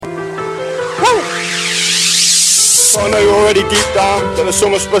So I know you're already deep down that there's so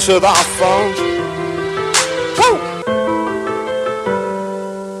much special that I found. Woo!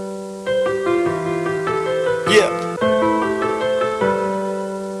 Yeah.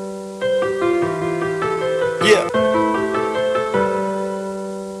 Yeah.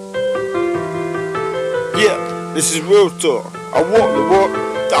 Yeah. This is real talk. I walk the walk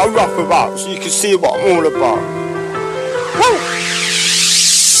that I rap about so you can see what I'm all about. Woo!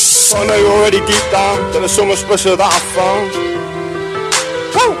 So I know you're already deep down that there's so much special that I found.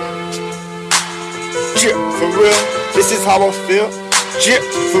 Woo! Yeah, for real, this is how I feel. Yeah,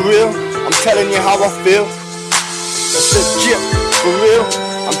 for real, I'm telling you how I feel. I said, yeah, for real,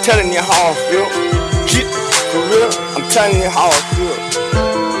 I'm telling you how I feel. Yeah, for real, I'm telling you how I feel.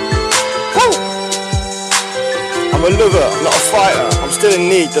 Woo! I'm a liver, not a fighter. I'm still in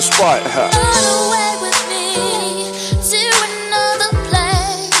need despite her.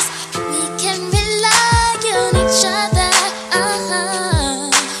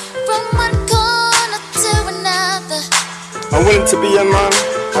 I'm willing to be a man.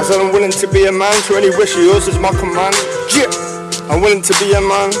 I said I'm willing to be a man. To any wish of yours is my command. Yeah. I'm willing to be a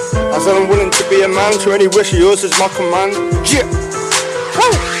man. I said I'm willing to be a man. To any wish of yours is my command. Yeah.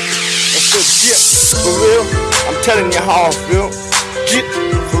 Woo. I said yeah. For real, I'm telling you how I feel. Yeah.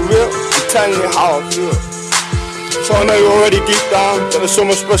 For real, I'm telling you how I feel. So I know you're already deep down that there's so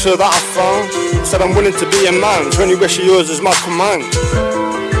much special that I found. I said I'm willing to be a man. To any wish of yours is my command.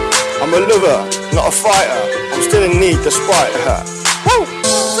 I'm a liver, not a fighter. I'm still in need despite her. Woo!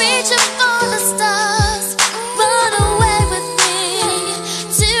 Reaching for the stars, run away with me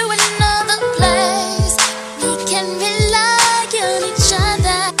to another place. We can rely on each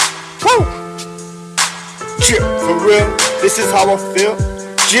other. Woo! Yeah, for real, this is how I feel.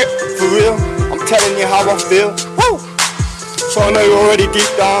 Yeah, for real, I'm telling you how I feel. Woo! So I know you're already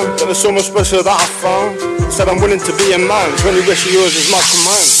deep down that there's so much special that I found. Said I'm willing to be a man. To any wish of yours is my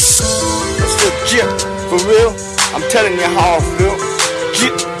command. I said, yeah, for real, I'm telling you how I feel.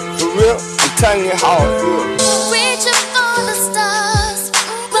 Yeah, for real, I'm telling you how I feel. Reaching for the stars,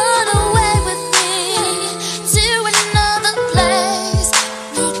 run away with me to another place.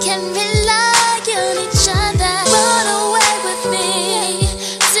 We can rely on each other. Run away with me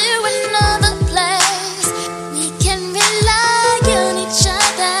to another place. We can rely on each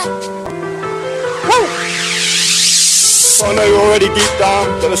other. Woo! So I know you're already deep down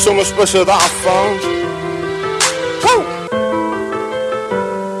that there's so much special that I found. Woo!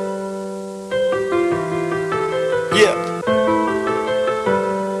 Yeah.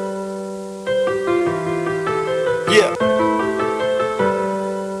 Yeah.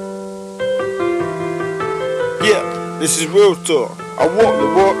 Yeah. This is real talk. I walk the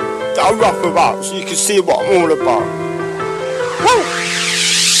walk that I rap about so you can see what I'm all about. Woo!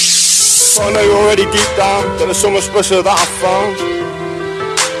 So I know you're already deep down that there's so much special that I found.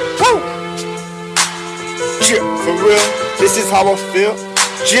 Woo! Yeah, for real, this is how I feel.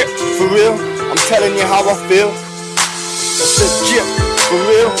 Yeah, for real, I'm telling you how I feel. I said, yeah, for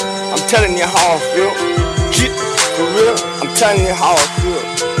real, I'm telling you how I feel. Yeah, for real, I'm telling you how I feel.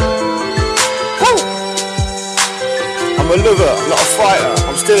 Woo! I'm a liver, not a fighter.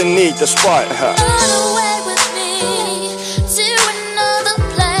 I'm still in need despite her. Run away with me to another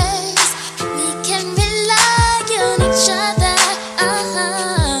place. We can rely on each other.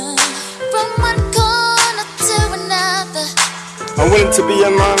 From one corner to another. I'm willing to be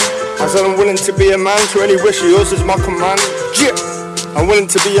a man. I said I'm willing to be a man. To any wish of yours is my command. Yeah. I'm willing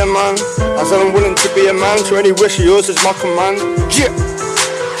to be a man. I said I'm willing to be a man. To any wish of yours is my command. Yeah.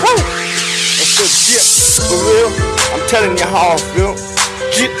 Woo! I said yeah. For real, I'm telling you how I feel.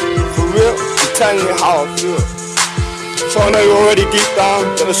 Yeah. For real, I'm telling you how I feel. So I know you're already deep down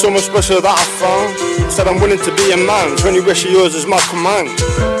that there's so much special that I found. I said I'm willing to be a man. To any wish of yours is my command.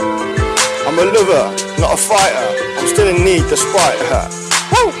 I'm a liver, not a fighter. I'm still in need despite her.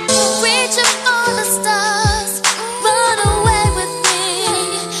 Woo! Reaching for the stars, run away with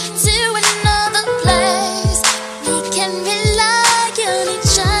me to another place. We can rely on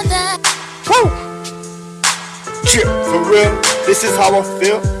each other. Woo! Yeah, for real, this is how I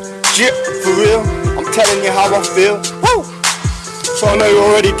feel. Yeah, for real, I'm telling you how I feel. Woo! So I know you're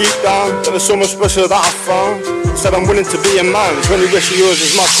already deep down that there's so much special that I found. Said I'm willing to be a man. To any wish of yours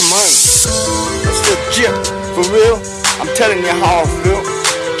is my command. I said, yeah, for real, I'm telling you how I feel.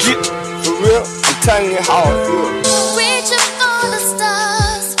 Yeah, for real, I'm telling you how I feel. Reaching for the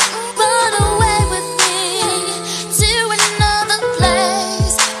stars, run away with me to another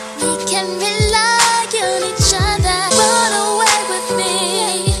place. We can rely on each other. Run away with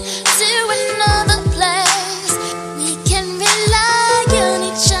me to another place. We can rely on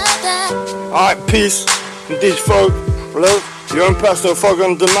each other. Alright, peace. Deej Fog, love, your own personal fog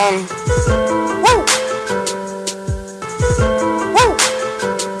on demand.